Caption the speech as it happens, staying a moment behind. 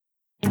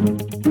The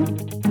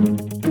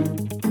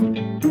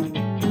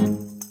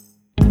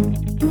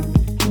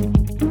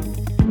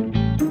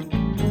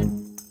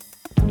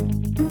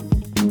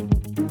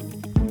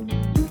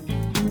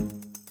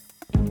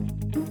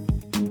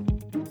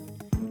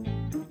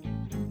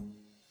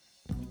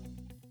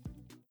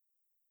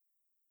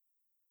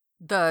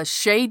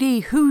Shady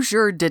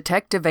Hoosier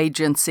Detective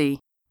Agency,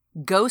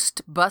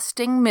 Ghost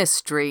Busting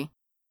Mystery,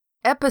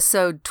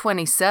 Episode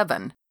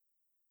 27,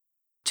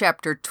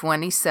 Chapter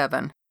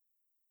 27.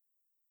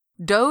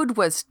 Dode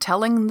was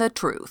telling the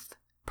truth,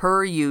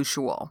 per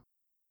usual.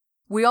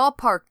 We all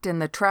parked in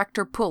the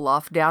tractor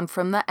pull-off down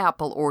from the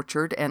apple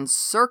orchard and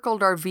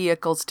circled our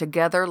vehicles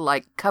together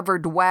like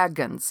covered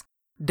wagons,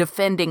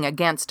 defending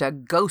against a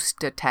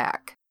ghost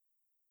attack.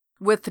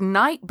 With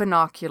night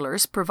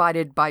binoculars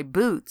provided by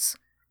Boots,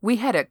 we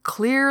had a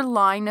clear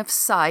line of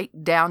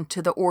sight down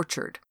to the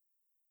orchard.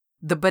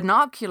 The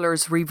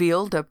binoculars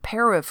revealed a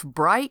pair of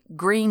bright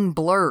green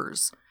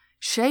blurs,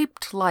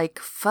 shaped like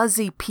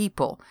fuzzy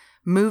people,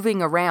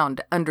 moving around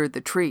under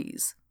the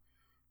trees.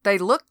 They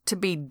looked to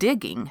be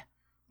digging.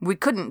 We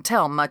couldn't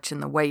tell much in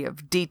the way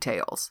of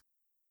details.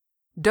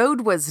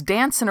 Dode was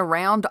dancing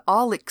around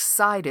all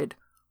excited.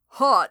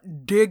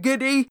 "Hot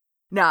diggity!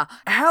 Now,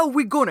 how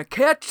we gonna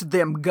catch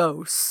them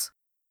ghosts?"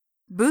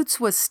 Boots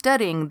was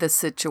studying the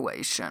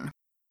situation.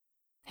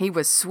 He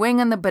was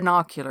swinging the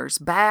binoculars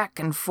back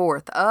and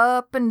forth,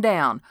 up and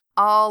down,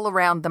 all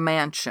around the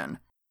mansion.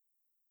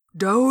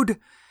 "Dode,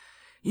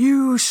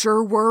 you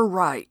sure were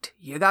right.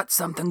 You got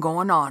something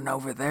going on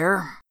over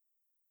there."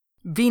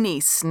 Vinny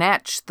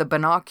snatched the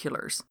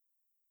binoculars.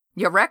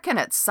 "You reckon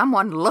it's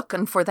someone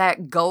looking for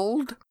that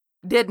gold?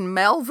 Did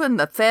Melvin,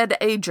 the Fed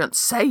agent,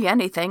 say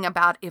anything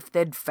about if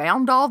they'd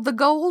found all the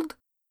gold?"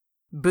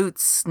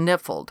 Boots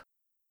sniffled.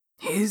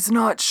 "He's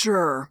not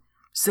sure.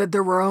 Said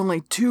there were only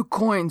 2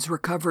 coins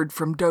recovered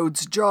from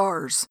Dode's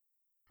jars.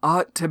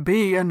 Ought to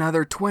be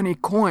another 20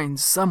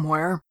 coins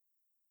somewhere."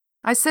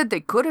 I said they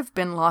could have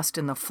been lost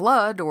in the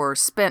flood or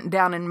spent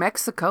down in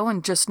Mexico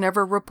and just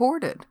never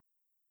reported.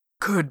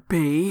 "Could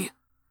be,"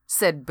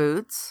 said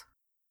Boots.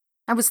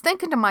 I was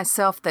thinking to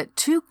myself that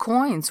 2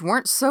 coins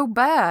weren't so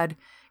bad,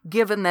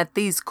 given that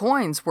these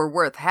coins were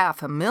worth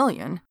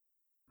 $500,000.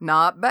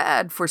 Not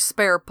bad for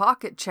spare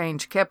pocket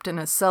change kept in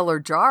a cellar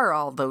jar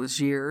all those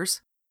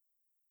years.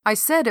 I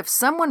said if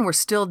someone were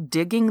still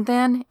digging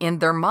then, in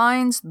their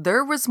minds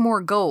there was more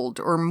gold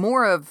or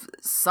more of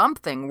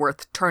something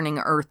worth turning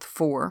earth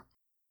for.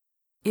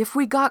 If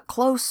we got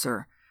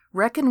closer,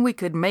 reckon we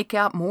could make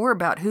out more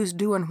about who's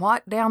doing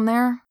what down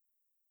there?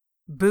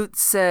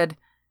 Boots said,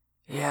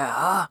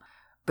 "Yeah,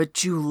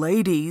 but you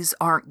ladies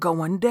aren't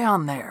going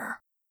down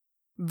there."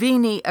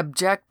 Vinny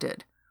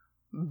objected.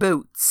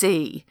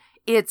 "Bootsy,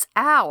 it's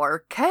our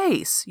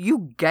case.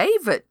 You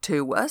gave it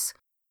to us.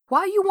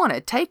 Why you want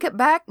to take it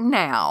back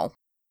now?"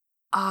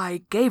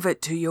 "I gave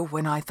it to you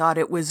when I thought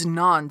it was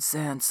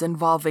nonsense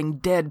involving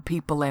dead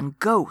people and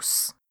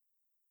ghosts.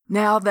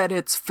 Now that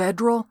it's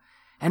federal,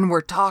 and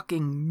we're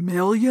talking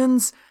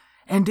millions,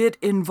 and it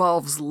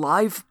involves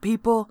live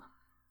people,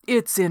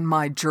 it's in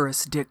my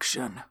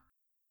jurisdiction."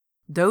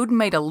 Dode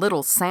made a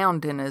little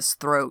sound in his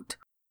throat.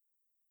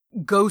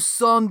 "Ghosts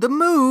on the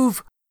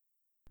move.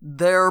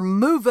 They're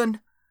moving.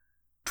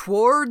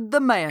 Toward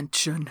the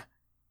mansion.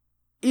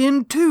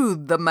 Into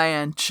the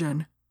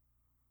mansion."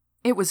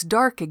 It was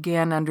dark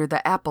again under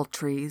the apple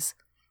trees.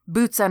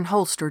 Boots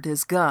unholstered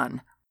his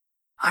gun.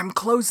 "I'm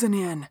closing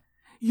in.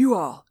 You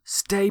all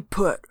stay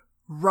put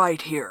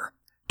right here.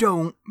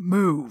 Don't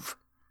move.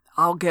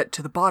 I'll get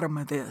to the bottom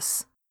of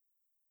this."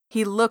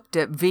 He looked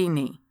at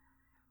Vinny.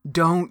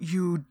 "Don't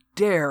you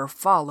dare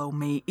follow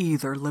me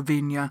either,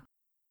 Lavinia.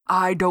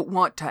 I don't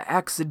want to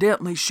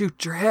accidentally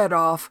shoot your head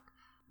off.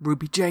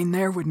 Ruby Jane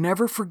there would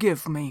never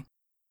forgive me."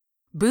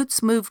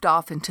 Boots moved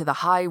off into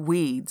the high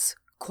weeds,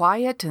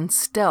 quiet and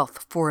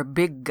stealth for a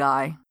big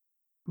guy.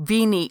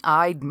 Vinny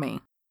eyed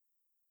me.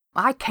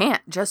 "I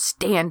can't just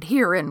stand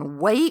here and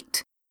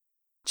wait."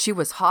 She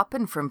was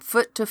hopping from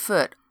foot to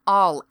foot,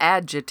 all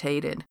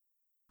agitated.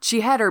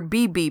 She had her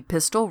BB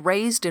pistol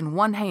raised in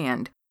one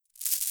hand.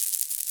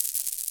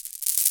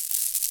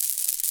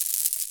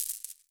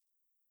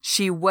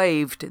 She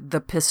waved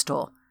the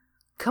pistol.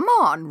 "Come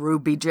on,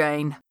 Ruby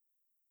Jane."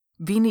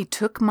 Vinny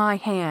took my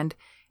hand,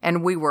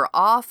 and we were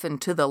off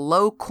into the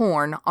low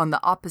corn on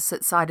the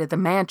opposite side of the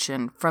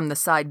mansion from the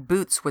side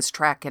Boots was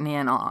tracking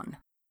in on.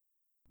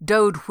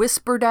 Dode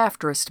whispered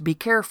after us to be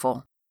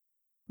careful.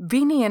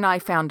 Vinny and I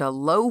found a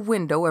low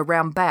window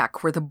around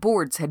back where the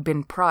boards had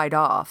been pried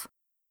off.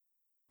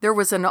 There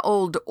was an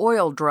old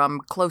oil drum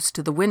close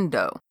to the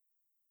window.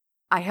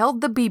 I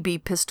held the BB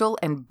pistol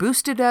and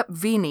boosted up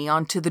Vinny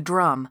onto the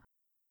drum.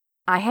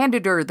 I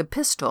handed her the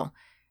pistol.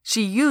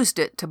 She used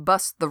it to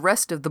bust the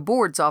rest of the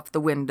boards off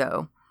the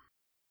window.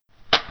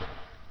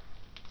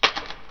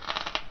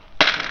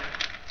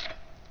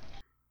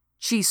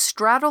 She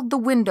straddled the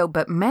window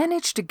but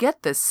managed to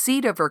get the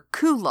seat of her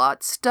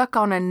culotte stuck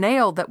on a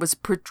nail that was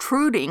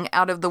protruding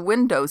out of the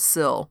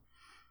windowsill.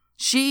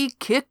 She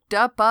kicked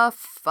up a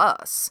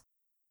fuss.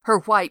 Her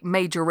white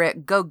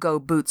majorette go-go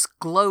boots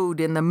glowed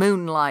in the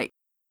moonlight,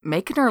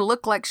 making her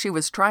look like she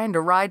was trying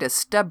to ride a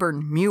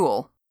stubborn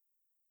mule.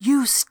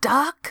 "You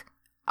stuck?"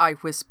 I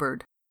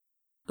whispered.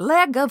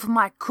 "Leg of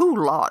my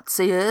culottes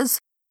is.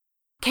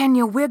 Can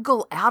you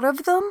wiggle out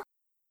of them?"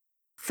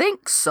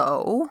 "Think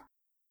so."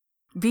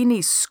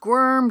 Vinny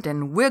squirmed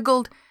and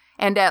wiggled,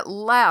 and at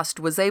last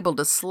was able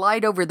to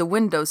slide over the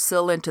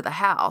windowsill into the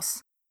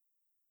house.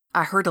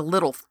 I heard a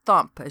little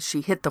thump as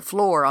she hit the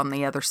floor on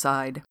the other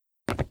side.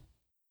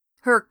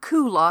 Her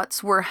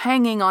culottes were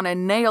hanging on a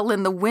nail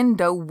in the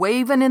window,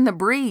 waving in the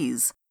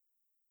breeze.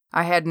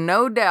 I had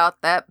no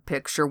doubt that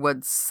picture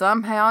would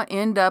somehow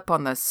end up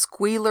on the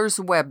Squealer's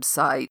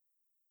website,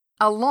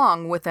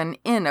 along with an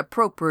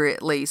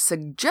inappropriately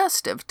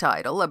suggestive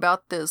title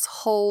about this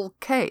whole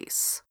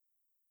case.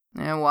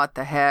 And what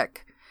the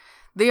heck?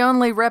 The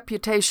only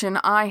reputation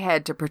I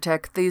had to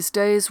protect these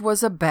days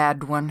was a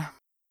bad one.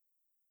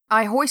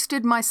 I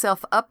hoisted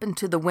myself up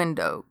into the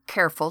window,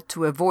 careful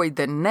to avoid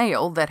the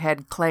nail that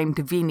had claimed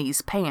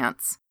Vinny's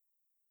pants.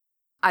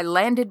 I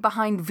landed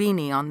behind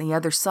Vinny on the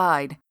other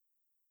side.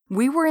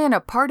 We were in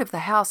a part of the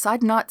house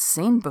I'd not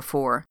seen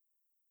before.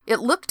 It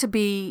looked to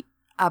be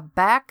a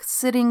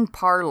back-sitting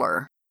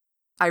parlor.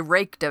 I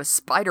raked a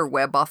spider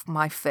web off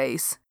my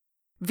face.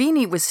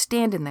 Vinny was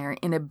standing there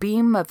in a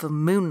beam of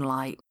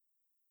moonlight.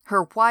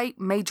 Her white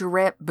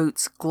majorette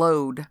boots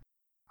glowed.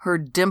 Her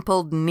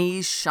dimpled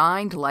knees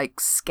shined like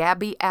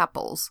scabby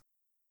apples.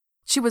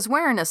 She was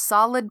wearing a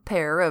solid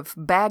pair of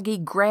baggy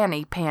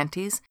granny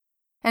panties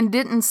and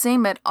didn't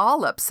seem at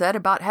all upset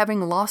about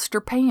having lost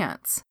her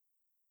pants.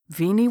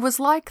 Vinny was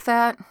like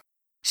that.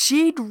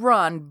 She'd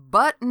run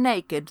butt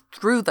naked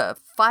through the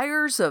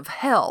fires of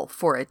hell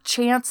for a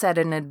chance at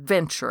an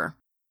adventure.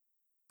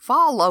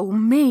 "Follow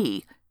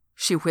me,"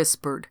 she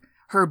whispered,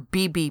 her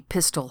BB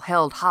pistol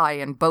held high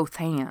in both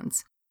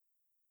hands.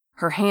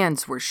 Her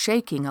hands were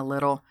shaking a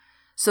little,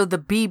 so the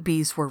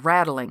BBs were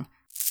rattling.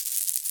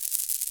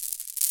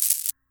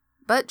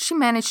 But she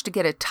managed to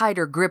get a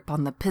tighter grip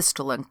on the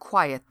pistol and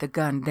quiet the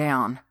gun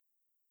down.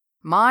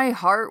 My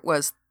heart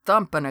was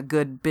thumping a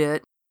good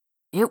bit.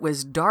 It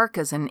was dark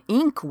as an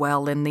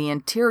inkwell in the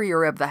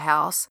interior of the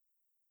house,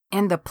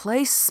 and the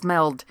place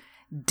smelled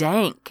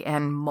dank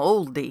and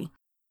moldy.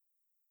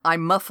 I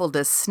muffled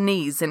a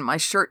sneeze in my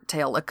shirt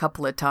tail a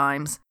couple of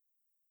times.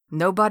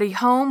 Nobody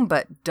home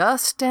but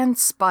dust and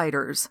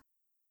spiders.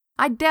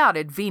 I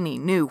doubted Vinny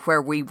knew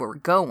where we were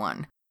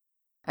going.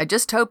 I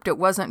just hoped it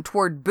wasn't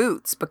toward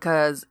Boots,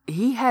 because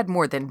he had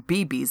more than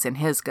BBs in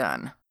his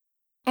gun.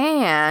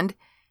 And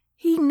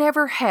he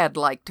never had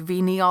liked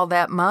Vinny all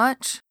that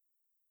much.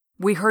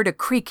 We heard a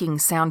creaking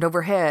sound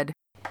overhead.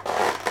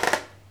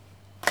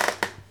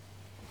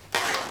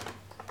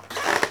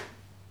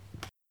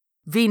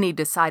 Vinny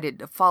decided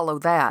to follow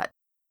that.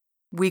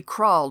 We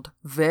crawled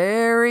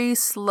very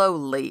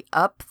slowly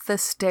up the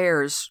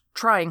stairs,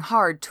 trying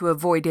hard to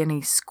avoid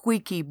any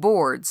squeaky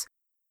boards.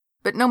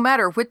 But no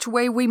matter which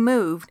way we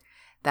moved,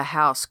 the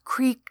house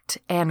creaked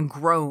and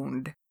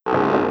groaned.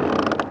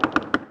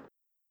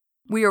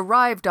 We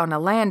arrived on a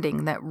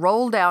landing that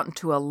rolled out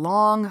into a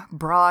long,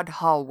 broad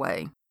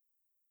hallway.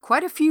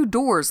 Quite a few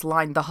doors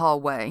lined the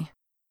hallway.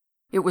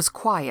 It was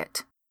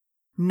quiet.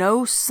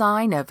 No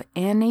sign of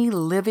any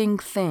living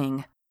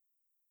thing.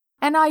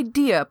 An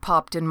idea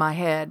popped in my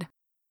head.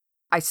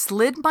 I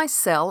slid my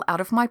cell out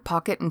of my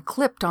pocket and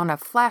clipped on a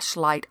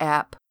flashlight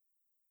app.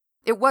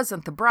 It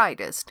wasn't the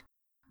brightest,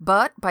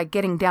 but by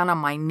getting down on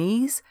my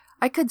knees,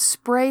 I could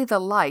spray the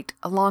light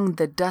along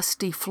the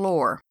dusty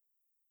floor.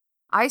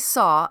 I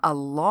saw a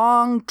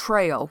long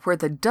trail where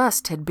the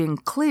dust had been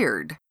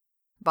cleared,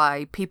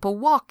 by people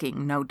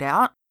walking, no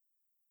doubt.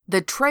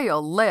 The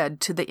trail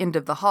led to the end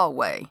of the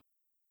hallway.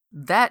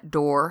 That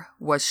door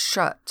was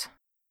shut.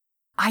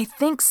 "I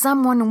think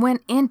someone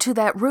went into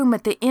that room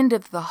at the end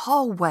of the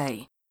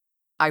hallway,"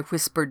 I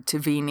whispered to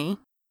Vinny.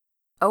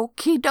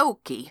 "Okie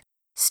dokie.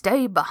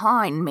 Stay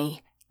behind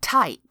me,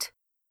 tight."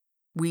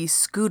 We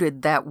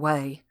scooted that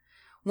way.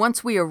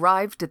 Once we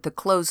arrived at the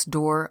closed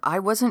door, I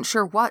wasn't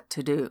sure what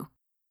to do.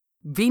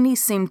 Vinny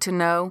seemed to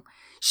know.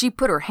 She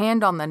put her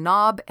hand on the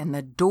knob and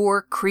the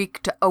door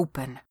creaked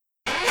open.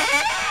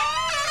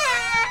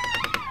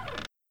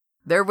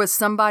 There was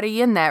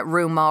somebody in that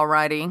room,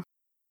 alrighty.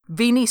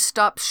 Vinny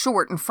stopped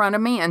short in front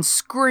of me and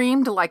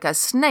screamed like a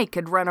snake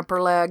had run up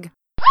her leg.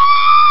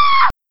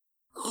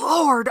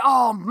 "Lord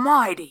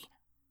Almighty!"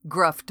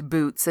 gruffed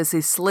Boots as he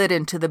slid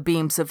into the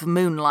beams of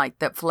moonlight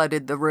that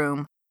flooded the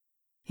room.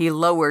 He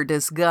lowered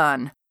his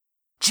gun.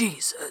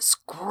 "Jesus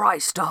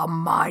Christ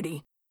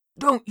Almighty!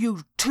 Don't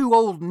you two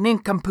old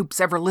nincompoops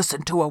ever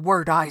listen to a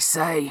word I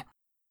say?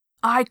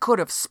 I could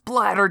have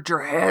splattered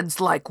your heads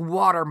like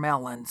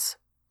watermelons."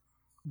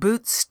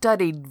 Boots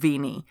studied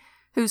Vinny,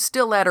 who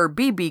still had her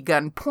BB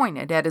gun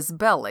pointed at his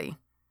belly.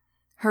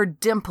 Her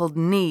dimpled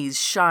knees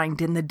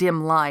shined in the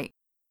dim light,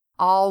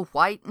 all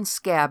white and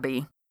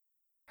scabby.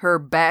 Her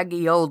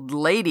baggy old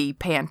lady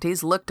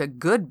panties looked a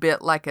good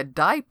bit like a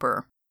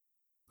diaper.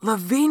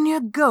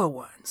 "Lavinia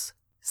Goins,"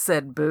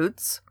 said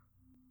Boots.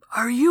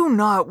 Are you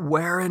not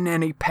wearing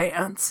any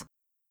pants?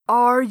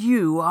 Are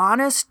you,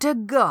 honest to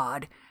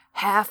God,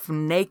 half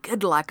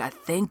naked like I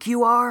think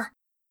you are?"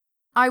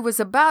 I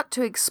was about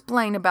to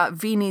explain about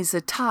Veenie's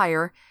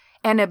attire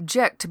and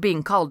object to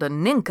being called a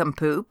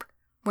nincompoop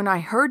when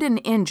I heard an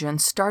engine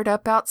start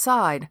up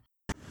outside.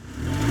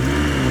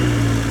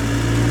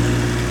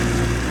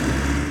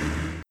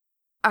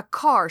 A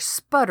car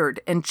sputtered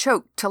and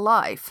choked to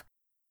life.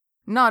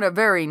 Not a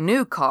very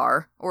new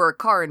car, or a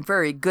car in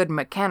very good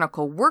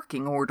mechanical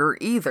working order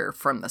either,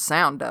 from the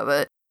sound of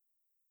it.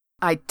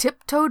 I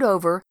tiptoed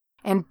over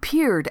and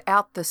peered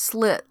out the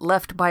slit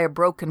left by a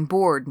broken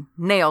board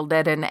nailed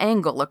at an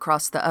angle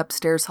across the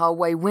upstairs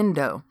hallway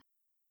window.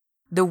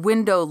 The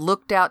window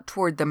looked out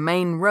toward the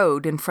main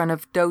road in front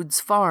of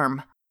Dode's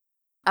farm.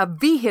 A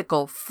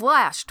vehicle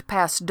flashed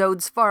past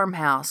Dode's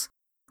farmhouse.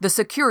 The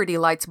security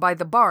lights by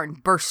the barn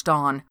burst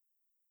on.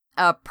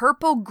 A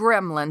purple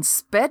gremlin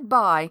sped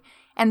by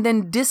and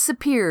then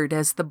disappeared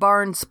as the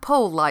barn's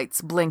pole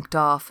lights blinked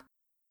off.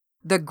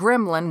 The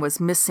gremlin was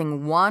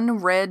missing one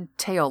red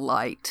tail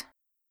light.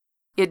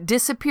 It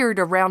disappeared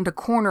around a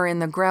corner in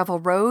the gravel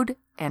road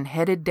and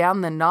headed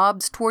down the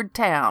knobs toward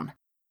town.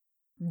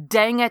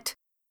 "Dang it!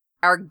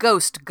 Our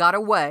ghost got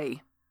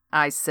away,"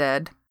 I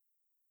said.